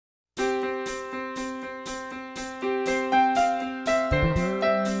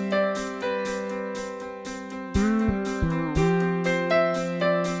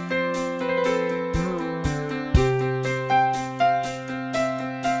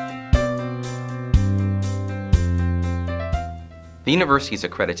The university's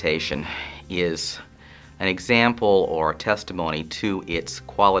accreditation is an example or testimony to its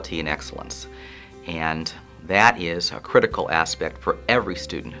quality and excellence, and that is a critical aspect for every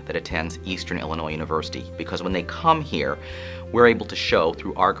student that attends Eastern Illinois University, because when they come here, we're able to show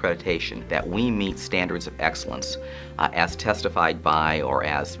through our accreditation that we meet standards of excellence as testified by or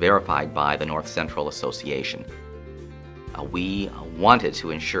as verified by the North Central Association. We wanted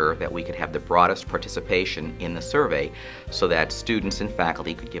to ensure that we could have the broadest participation in the survey so that students and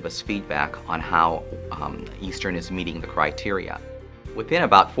faculty could give us feedback on how Eastern is meeting the criteria. Within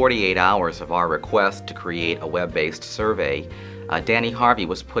about 48 hours of our request to create a web-based survey, Danny Harvey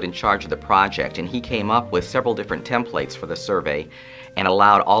was put in charge of the project, and he came up with several different templates for the survey and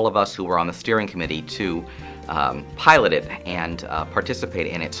allowed all of us who were on the steering committee to pilot it and participate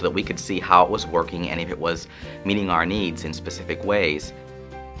in it so that we could see how it was working and if it was meeting our needs in specific ways.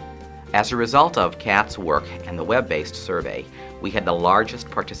 As a result of Kat's work and the web-based survey, we had the largest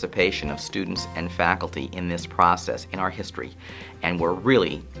participation of students and faculty in this process in our history, and we're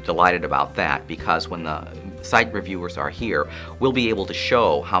really delighted about that, because when the site reviewers are here, we'll be able to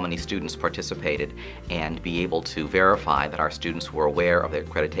show how many students participated and be able to verify that our students were aware of their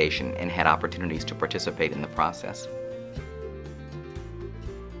accreditation and had opportunities to participate in the process.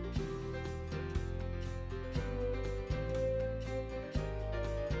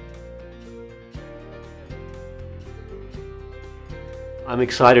 I'm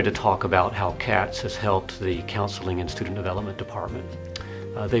excited to talk about how CATS has helped the Counseling and Student Development Department.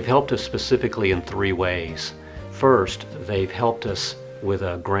 They've helped us specifically in 3 ways. First, they've helped us with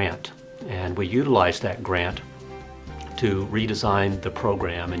a grant, and we utilized that grant to redesign the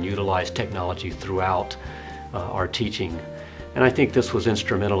program and utilize technology throughout our teaching. And I think this was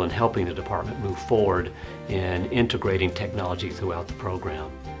instrumental in helping the department move forward in integrating technology throughout the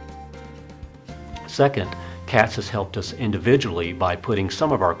program. Second, CATS has helped us individually by putting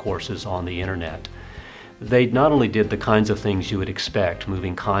some of our courses on the internet. They not only did the kinds of things you would expect,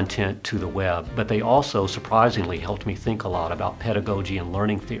 moving content to the web, but they also surprisingly helped me think a lot about pedagogy and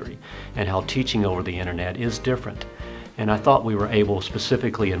learning theory and how teaching over the internet is different. And I thought we were able,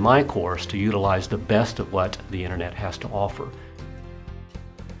 specifically in my course, to utilize the best of what the internet has to offer.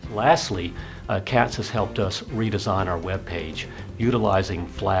 Lastly, CATS has helped us redesign our web page utilizing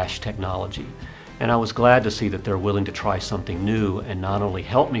Flash technology. And I was glad to see that they're willing to try something new and not only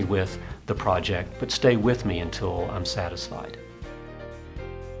help me with the project, but stay with me until I'm satisfied.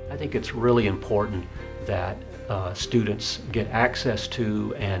 I think it's really important that students get access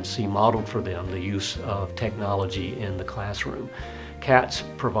to and see modeled for them the use of technology in the classroom. CATS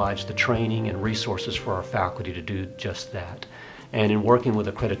provides the training and resources for our faculty to do just that. And in working with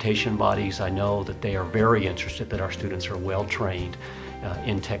accreditation bodies, I know that they are very interested that our students are well trained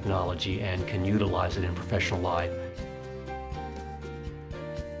in technology and can utilize it in professional life.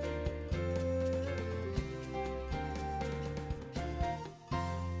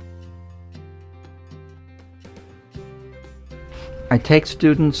 I take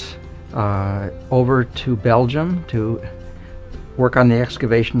students over to Belgium to work on the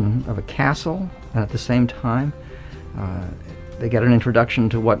excavation of a castle, and at the same time they get an introduction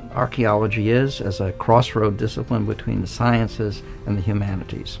to what archaeology is as a crossroad discipline between the sciences and the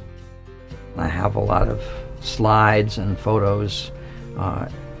humanities. I have a lot of slides and photos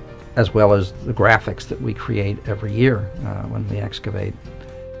as well as the graphics that we create every year when we excavate.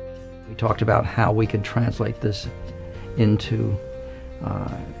 We talked about how we could translate this into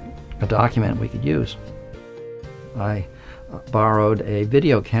a document we could use. I borrowed a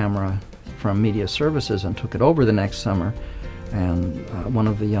video camera from Media Services and took it over the next summer, and one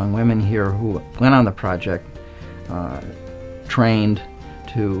of the young women here who went on the project trained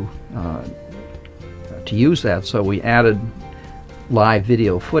to use that, so we added live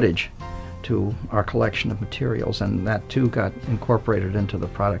video footage to our collection of materials, and that too got incorporated into the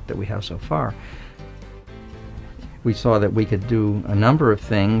product that we have so far. We saw that we could do a number of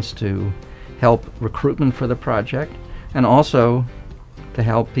things to help recruitment for the project, and also to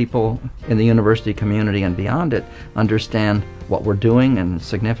help people in the university community and beyond it understand what we're doing and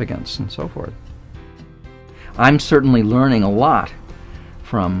significance and so forth. I'm certainly learning a lot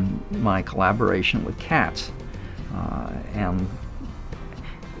from my collaboration with CATS, and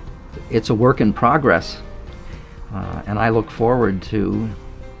it's a work in progress, and I look forward to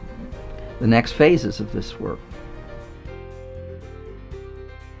the next phases of this work.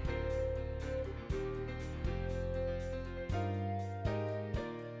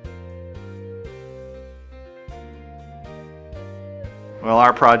 Well,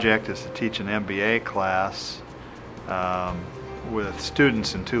 our project is to teach an MBA class with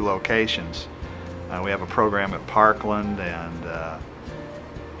students in 2 locations. We have a program at Parkland, and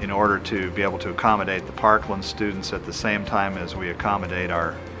in order to be able to accommodate the Parkland students at the same time as we accommodate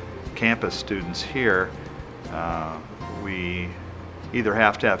our campus students here, we either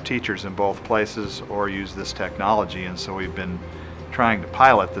have to have teachers in both places or use this technology, and so we've been trying to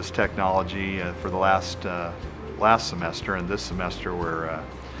pilot this technology for the last semester, and this semester we're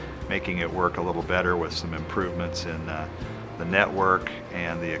making it work a little better with some improvements in the network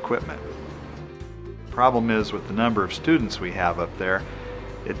and the equipment. Problem is, with the number of students we have up there,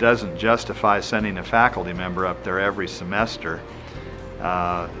 it doesn't justify sending a faculty member up there every semester,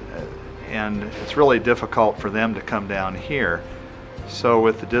 and it's really difficult for them to come down here. So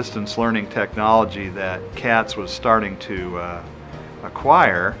with the distance learning technology that CATS was starting to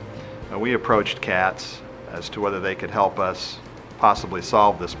acquire, we approached CATS as to whether they could help us possibly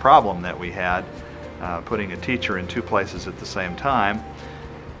solve this problem that we had, putting a teacher in two places at the same time.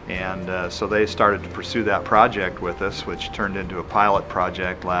 And so they started to pursue that project with us, which turned into a pilot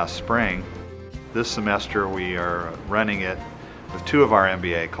project last spring. This semester we are running it with two of our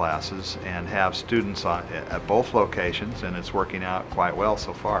MBA classes and have students at both locations, and it's working out quite well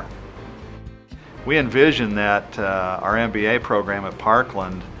so far. We envision that our MBA program at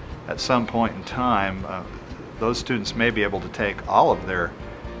Parkland, at some point in time, those students may be able to take all of their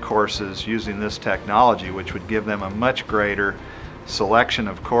courses using this technology, which would give them a much greater selection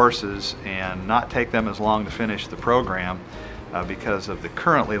of courses and not take them as long to finish the program because of the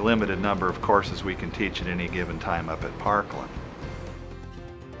currently limited number of courses we can teach at any given time up at Parkland.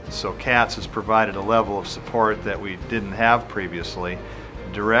 So CATS has provided a level of support that we didn't have previously,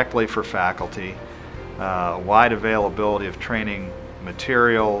 directly for faculty, wide availability of training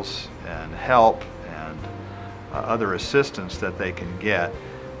materials and help and other assistance that they can get.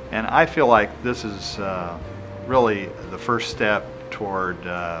 And I feel like this is really the first step toward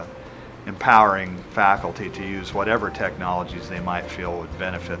empowering faculty to use whatever technologies they might feel would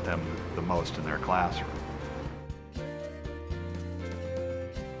benefit them the most in their classroom.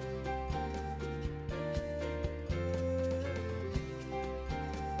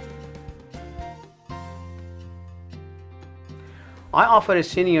 I offered a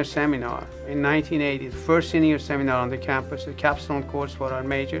senior seminar in 1980, the first senior seminar on the campus, a capstone course for our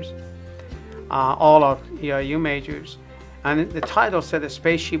majors, all our EIU majors. And the title said, "The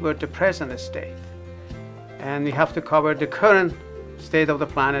Spaceship Earth, the Present State." And we have to cover the current state of the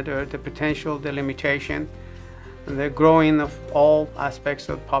planet Earth, the potential, the limitation, and the growing of all aspects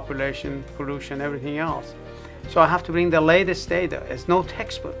of population, pollution, everything else. So I have to bring the latest data. It's no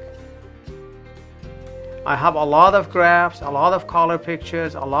textbook. I have a lot of graphs, a lot of color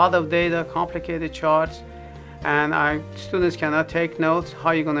pictures, a lot of data, complicated charts, and students cannot take notes. How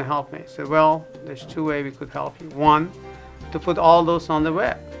are you going to help me? I said, well, there's two ways we could help you. One, to put all those on the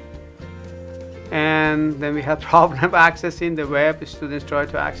web. And then we had problem accessing the web. The students tried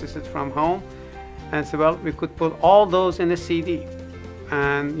to access it from home. And so, well, we could put all those in a CD.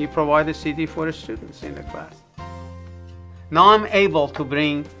 And you provide a CD for the students in the class. Now I'm able to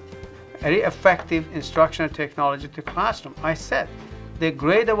bring very effective instructional technology to classroom. I said, the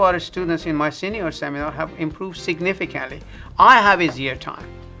grade of our students in my senior seminar have improved significantly. I have easier time.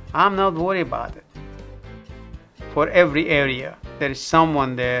 I'm not worried about it. For every area, there is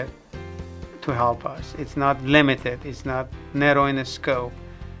someone there to help us. It's not limited. It's not narrow in the scope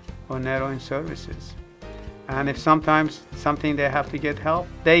or narrow in services. And if sometimes something they have to get help,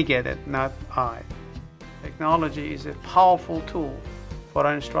 they get it, not I. Technology is a powerful tool for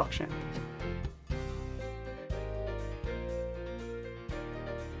our instruction.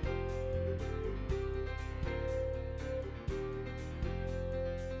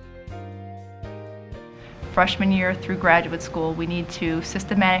 Freshman year through graduate school, we need to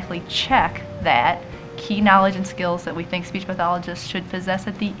systematically check that key knowledge and skills that we think speech pathologists should possess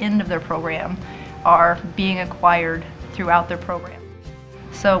at the end of their program are being acquired throughout their program.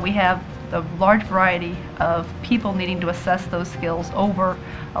 So we have a large variety of people needing to assess those skills over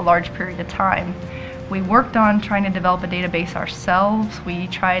a large period of time. We worked on trying to develop a database ourselves. We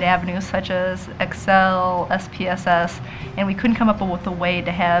tried avenues such as Excel, SPSS, and we couldn't come up with a way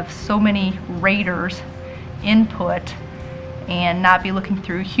to have so many raters input and not be looking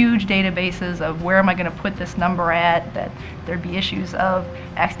through huge databases of where am I going to put this number at, that there'd be issues of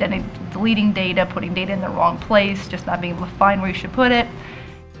accidentally deleting data, putting data in the wrong place, just not being able to find where you should put it.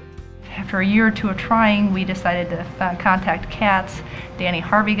 After a year or two of trying, we decided to contact CATS. Danny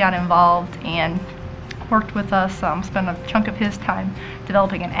Harvey got involved and worked with us, spent a chunk of his time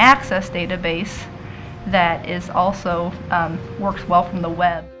developing an access database that is also works well from the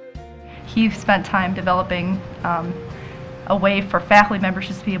web. He spent time developing a way for faculty members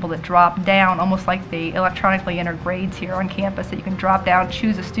just to be able to drop down, almost like they electronically enter grades here on campus, that you can drop down,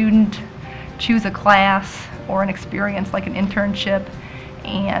 choose a student, choose a class or an experience like an internship,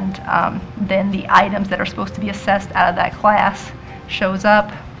 and then the items that are supposed to be assessed out of that class shows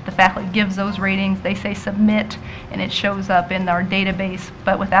up. The faculty gives those ratings, they say submit, and it shows up in our database,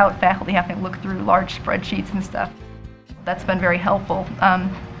 but without faculty having to look through large spreadsheets and stuff. That's been very helpful.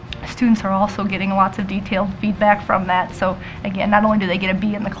 Students are also getting lots of detailed feedback from that. So again, not only do they get a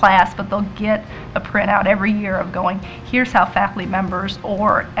B in the class, but they'll get a printout every year of going, here's how faculty members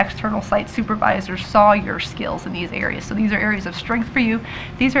or external site supervisors saw your skills in these areas. So these are areas of strength for you.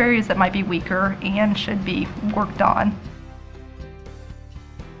 These are areas that might be weaker and should be worked on.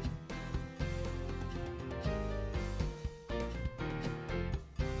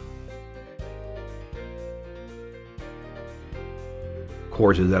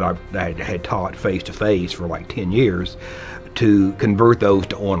 Courses that I had taught face-to-face for like 10 years, to convert those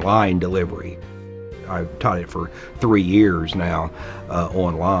to online delivery. I've taught it for 3 years now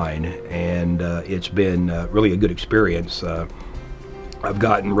online, and it's been really a good experience. I've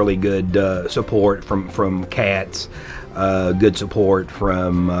gotten really good support from CATS, good support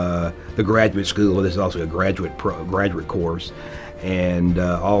from the graduate school. This is also a graduate course, and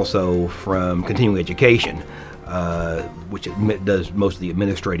also from continuing education, which does most of the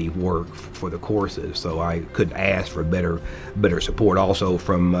administrative work for the courses. So I couldn't ask for better support. Also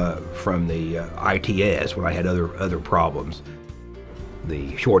from the ITS when I had other problems.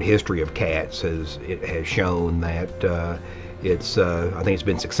 The short history of CATS has shown that I think it's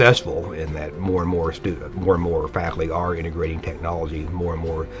been successful in that more and more faculty are integrating technology. More and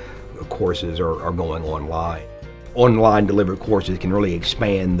more courses are going online. Online delivered courses can really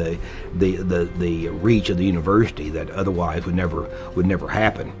expand the reach of the university that otherwise would never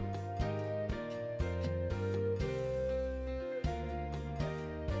happen.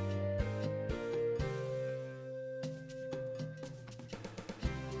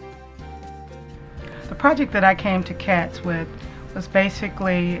 The project that I came to CATS with was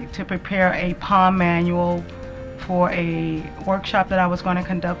basically to prepare a POM manual for a workshop that I was going to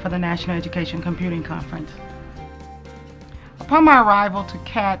conduct for the National Education Computing Conference. Upon my arrival to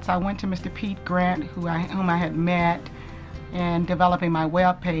CATS, I went to Mr. Pete Grant, whom I had met in developing my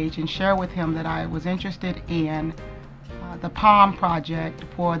web page, and shared with him that I was interested in the POM project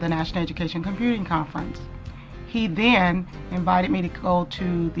for the National Education Computing Conference. He then invited me to go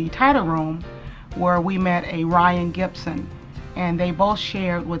to the title room where we met a Ryan Gibson, and they both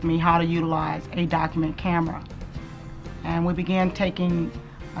shared with me how to utilize a document camera. And we began taking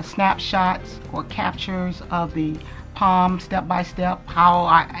snapshots or captures of the POM step-by-step, how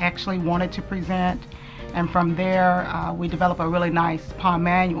I actually wanted to present, and from there we developed a really nice POM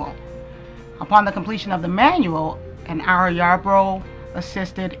manual. Upon the completion of the manual, an Ira Yarbrough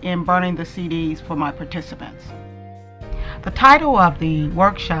assisted in burning the CDs for my participants. The title of the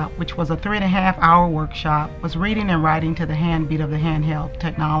workshop, which was a 3.5-hour workshop, was Reading and Writing to the Handbeat of the Handheld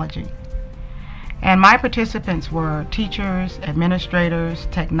Technology. And my participants were teachers, administrators,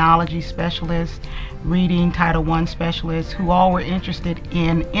 technology specialists, reading Title I specialists, who all were interested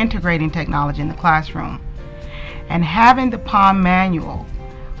in integrating technology in the classroom. And having the POM manual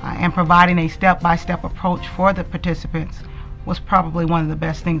and providing a step-by-step approach for the participants was probably one of the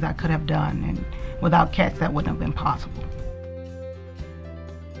best things I could have done, and without CATS that wouldn't have been possible.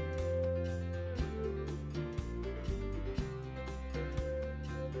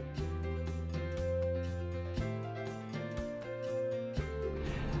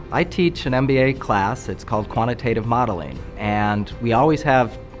 I teach an MBA class. It's called Quantitative Modeling, and we always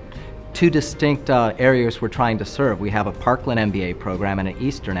have two distinct areas we're trying to serve. We have a Parkland MBA program and an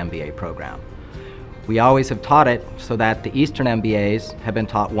Eastern MBA program. We always have taught it so that the Eastern MBAs have been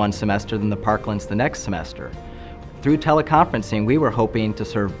taught one semester, then the Parklands the next semester. Through teleconferencing, we were hoping to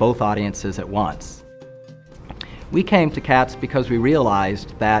serve both audiences at once. We came to CATS because we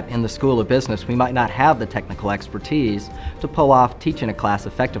realized that in the School of Business we might not have the technical expertise to pull off teaching a class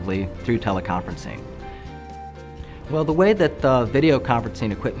effectively through teleconferencing. Well, the way that the video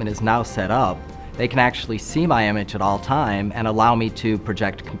conferencing equipment is now set up, they can actually see my image at all time and allow me to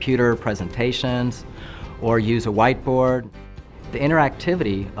project computer presentations or use a whiteboard. The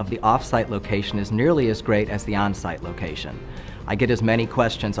interactivity of the off-site location is nearly as great as the on-site location. I get as many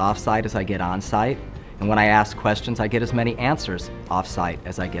questions off-site as I get on-site. And when I ask questions, I get as many answers off-site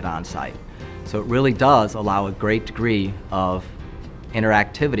as I get on-site. So it really does allow a great degree of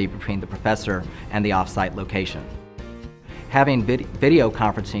interactivity between the professor and the off-site location. Having video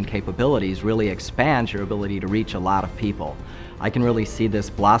conferencing capabilities really expands your ability to reach a lot of people. I can really see this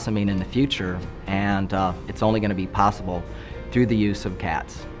blossoming in the future, and it's only going to be possible through the use of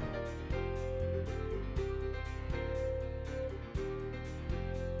CATS.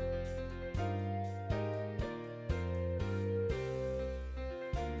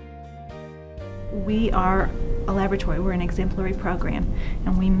 We are a laboratory, we're an exemplary program,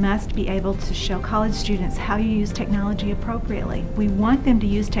 and we must be able to show college students how you use technology appropriately. We want them to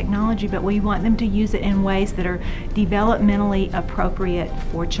use technology, but we want them to use it in ways that are developmentally appropriate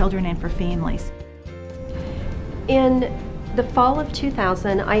for children and for families. In the fall of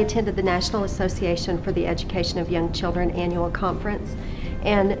 2000, I attended the National Association for the Education of Young Children annual conference,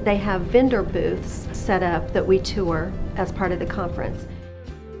 and they have vendor booths set up that we tour as part of the conference.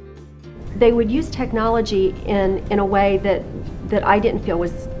 They would use technology in a way that I didn't feel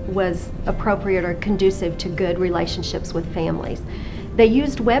was appropriate or conducive to good relationships with families. They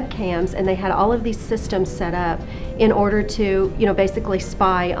used webcams, and they had all of these systems set up in order to, basically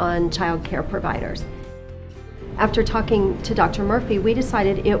spy on child care providers. After talking to Dr. Murphy, we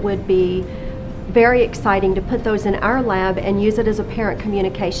decided it would be very exciting to put those in our lab and use it as a parent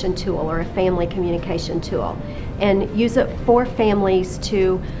communication tool or a family communication tool, and use it for families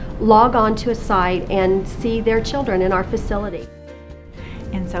to log on to a site and see their children in our facility.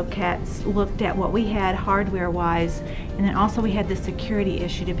 And so CATS looked at what we had hardware-wise, and then also we had the security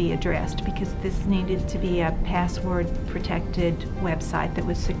issue to be addressed, because this needed to be a password-protected website that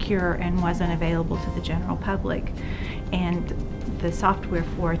was secure and wasn't available to the general public. And the software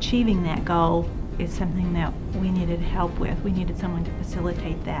for achieving that goal is something that we needed help with. We needed someone to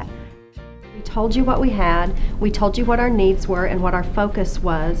facilitate that. We told you what we had, we told you what our needs were and what our focus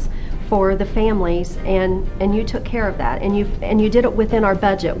was for the families, and you took care of that, and you did it within our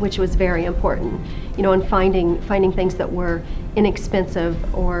budget, which was very important, in finding things that were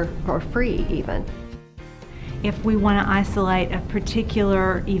inexpensive or free even. If we want to isolate a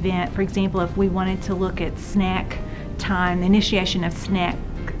particular event, for example, if we wanted to look at snack time, the initiation of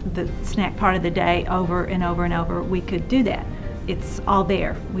the snack part of the day over and over and over, we could do that. It's all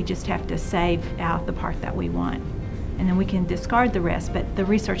there. We just have to save out the part that we want, and then we can discard the rest, but the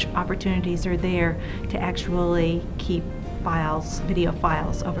research opportunities are there to actually keep files, video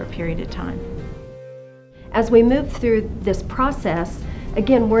files, over a period of time. As we move through this process,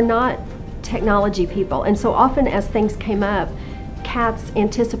 again, we're not technology people, and so often as things came up, CATS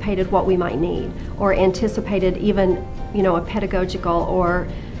anticipated what we might need, or anticipated even, a pedagogical or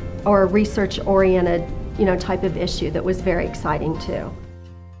a research-oriented type of issue that was very exciting too.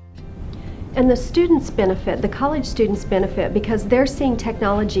 And the students benefit, the college students benefit, because they're seeing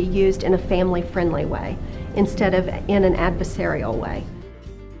technology used in a family-friendly way instead of in an adversarial way.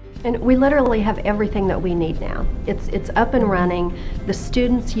 And we literally have everything that we need now. It's up and running, the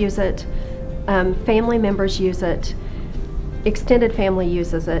students use it, family members use it, extended family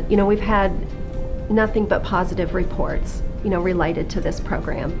uses it. We've had nothing but positive reports related to this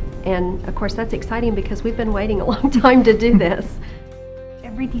program. And of course that's exciting because we've been waiting a long time to do this.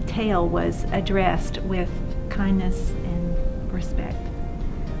 Every detail was addressed with kindness and respect.